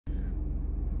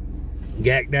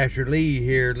Gak Dasher Lee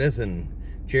here. Listen,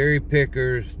 cherry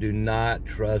pickers, do not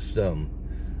trust them.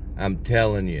 I'm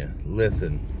telling you,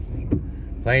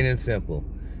 listen, plain and simple.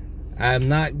 I'm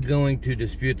not going to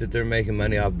dispute that they're making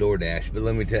money off DoorDash, but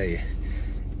let me tell you,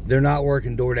 they're not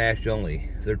working DoorDash only.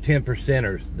 They're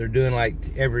 10%ers. They're doing like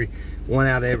every 1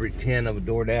 out of every 10 of a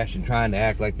DoorDash and trying to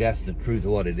act like that's the truth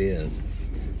of what it is.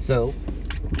 So,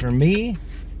 for me,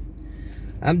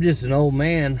 I'm just an old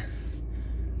man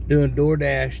doing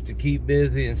DoorDash to keep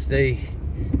busy and stay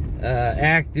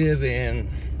active and,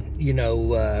 you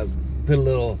know, put a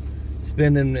little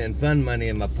spending and fun money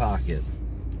in my pocket.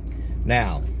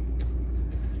 Now,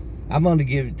 I'm going to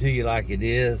give it to you like it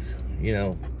is, you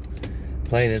know,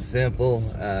 plain and simple.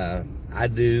 I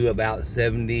do about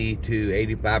 70 to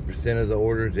 85% of the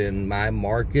orders in my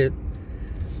market.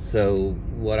 So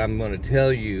what I'm going to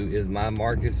tell you is my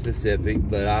market specific,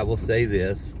 but I will say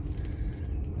this.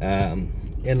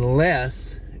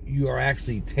 Unless you are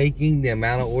actually taking the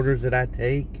amount of orders that I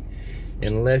take,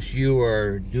 unless you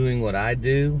are doing what I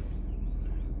do,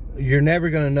 you're never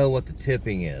going to know what the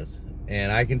tipping is.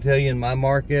 And I can tell you in my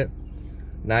market,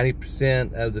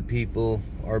 90% of the people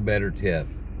are better tipped.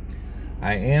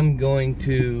 I am going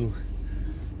to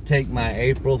take my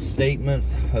April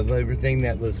statements of everything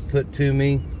that was put to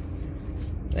me,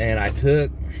 and I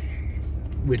took,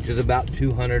 which is about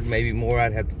 200, maybe more,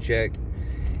 I'd have to check,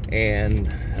 and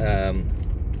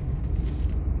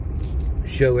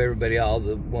show everybody all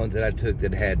the ones that I took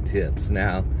that had tips.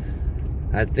 Now,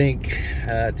 I think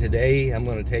today I'm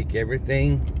going to take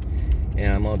everything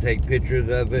and I'm going to take pictures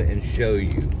of it and show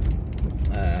you.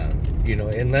 You know,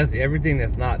 unless everything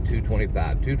that's not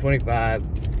 225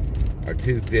 or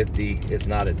 250, it's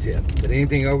not a tip. But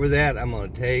anything over that, I'm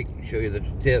going to take, show you the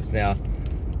tips. Now,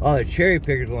 all the cherry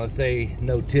pickers want to say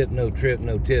no tip, no trip,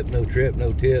 no tip, no trip,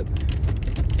 no tip.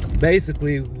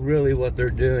 Basically, really what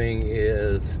they're doing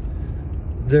is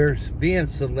they're being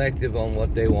selective on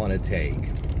what they want to take.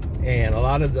 And a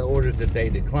lot of the orders that they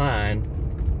decline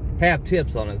have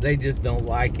tips on it. They just don't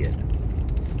like it.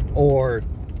 Or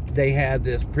they have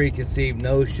this preconceived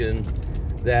notion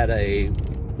that a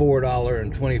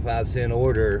 $4.25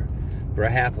 order for a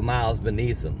half a mile is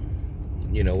beneath them.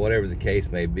 You know, whatever the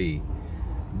case may be.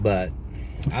 But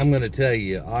I'm going to tell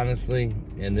you honestly,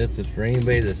 and this is for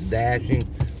anybody that's dashing,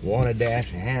 want to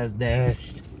dash, has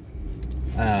dashed.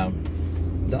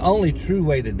 The only true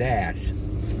way to dash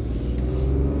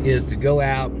is to go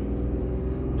out,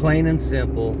 plain and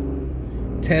simple,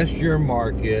 test your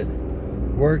market,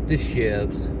 work the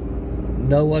shifts,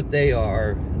 know what they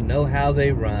are, know how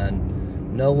they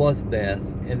run, know what's best,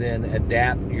 and then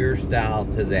adapt your style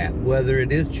to that. Whether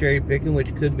it is cherry picking,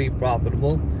 which could be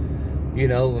profitable, you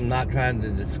know, I'm not trying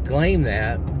to disclaim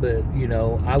that, but, you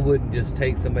know, I wouldn't just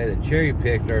take somebody that cherry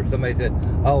picked, or if somebody said,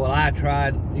 oh, well, I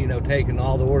tried, you know, taking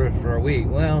all the orders for a week.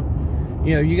 Well,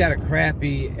 you know, you got a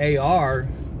crappy AR,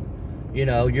 you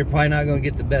know, you're probably not going to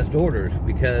get the best orders,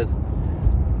 because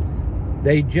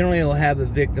they generally will have a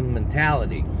victim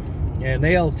mentality. And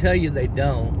they'll tell you they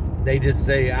don't. They just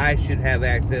say, I should have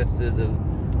access to the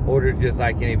orders just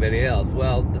like anybody else.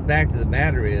 Well, the fact of the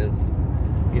matter is,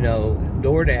 you know,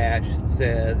 DoorDash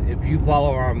says if you follow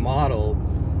our model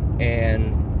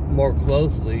and more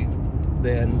closely,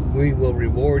 then we will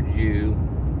reward you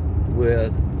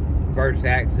with first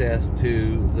access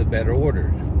to the better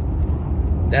orders.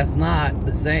 That's not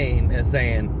the same as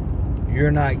saying you're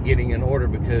not getting an order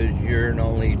because you're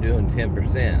only doing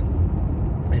 10%.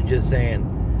 It's just saying,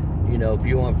 you know, if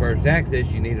you want first access,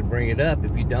 you need to bring it up.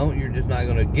 If you don't, you're just not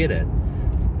going to get it.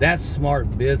 That's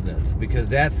smart business, because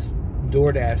that's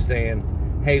DoorDash saying,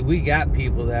 hey, we got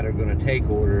people that are going to take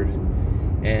orders,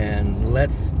 and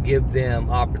let's give them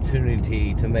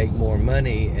opportunity to make more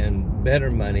money and better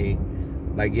money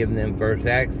by giving them first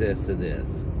access to this,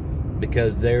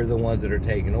 because they're the ones that are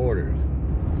taking orders.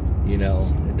 You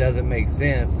know, it doesn't make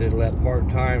sense to let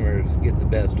part-timers get the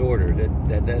best orders.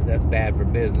 That's bad for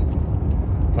business,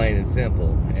 plain and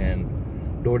simple. And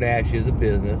DoorDash is a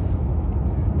business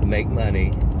to make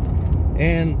money.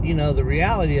 And, you know, the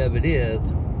reality of it is,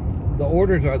 the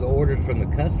orders are the orders from the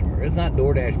customer. It's not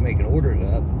DoorDash making orders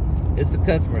up. It's the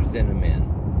customer sending them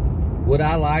in. Would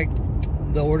I like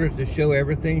the orders to show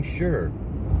everything? Sure.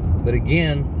 But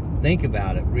again, think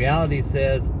about it. Reality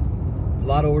says a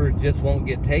lot of orders just won't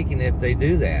get taken if they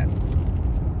do that.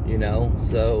 You know,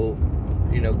 so,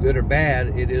 you know, good or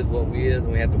bad, it is what we is,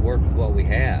 and we have to work with what we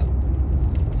have.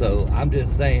 So I'm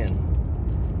just saying,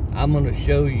 I'm going to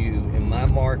show you in my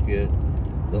market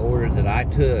the orders that I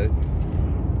took,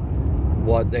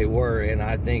 what they were, and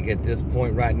I think at this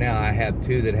point right now I have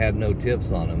 2 that have no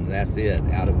tips on them. That's it,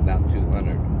 out of about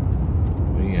 200.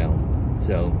 You know,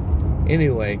 So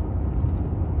anyway,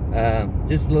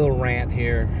 just a little rant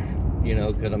here, you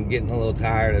know, because I'm getting a little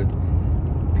tired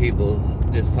of people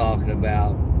just talking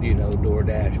about, you know,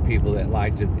 DoorDash people that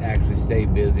like to actually stay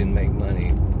busy and make money.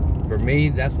 For me,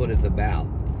 that's what it's about.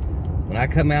 When I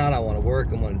come out, I want to work,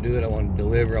 I want to do it, I want to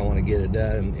deliver, I want to get it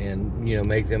done, and, you know,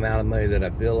 make the amount of money that I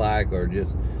feel like, or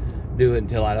just do it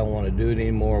until I don't want to do it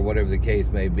anymore, whatever the case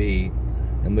may be,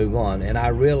 and move on. And I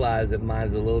realize that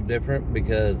mine's a little different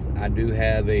because I do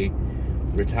have a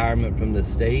retirement from the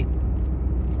state,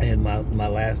 and my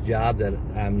last job, that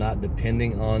I'm not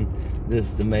depending on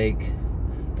this to make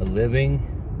a living.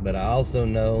 But I also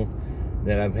know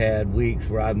that I've had weeks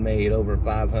where I've made over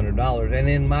 $500, and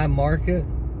in my market,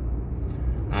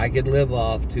 I could live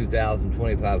off $2,000,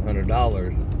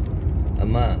 $2,500 a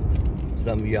month.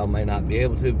 Some of y'all may not be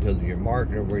able to because of your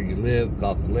market or where you live,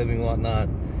 cost of living, whatnot.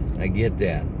 I get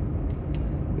that.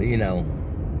 But, you know,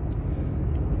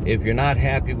 if you're not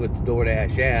happy with the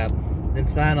DoorDash app, then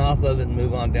sign off of it and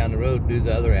move on down the road. Do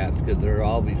the other apps because they're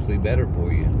obviously better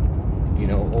for you. You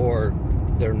know, or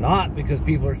they're not, because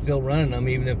people are still running them,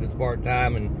 even if it's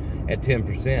part-time and at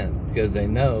 10%, because they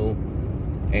know.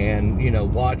 And, you know,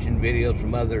 watching videos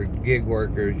from other gig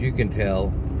workers, you can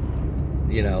tell,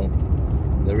 you know,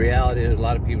 the reality is a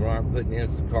lot of people aren't putting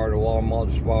Instacart or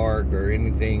Walmart or Spark or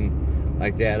anything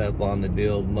like that up on the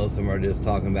deal. Most of them are just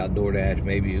talking about DoorDash,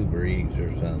 maybe Uber Eats or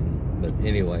something. But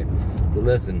anyway, so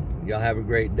listen, y'all have a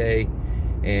great day,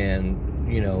 and,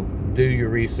 you know, do your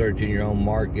research in your own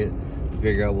market to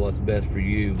figure out what's best for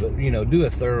you. But, you know, do a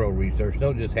thorough research.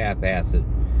 Don't just half-ass it.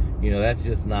 You know, that's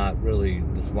just not really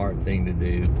the smart thing to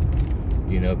do.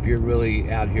 You know, if you're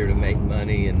really out here to make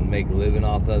money and make a living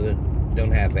off of it,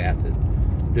 don't half-ass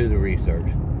it. Do the research.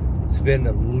 Spend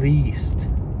at least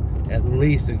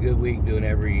a good week doing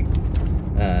every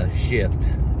shift,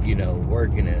 you know,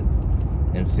 working it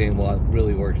and seeing what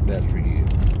really works best for you.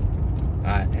 All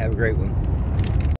right, have a great one.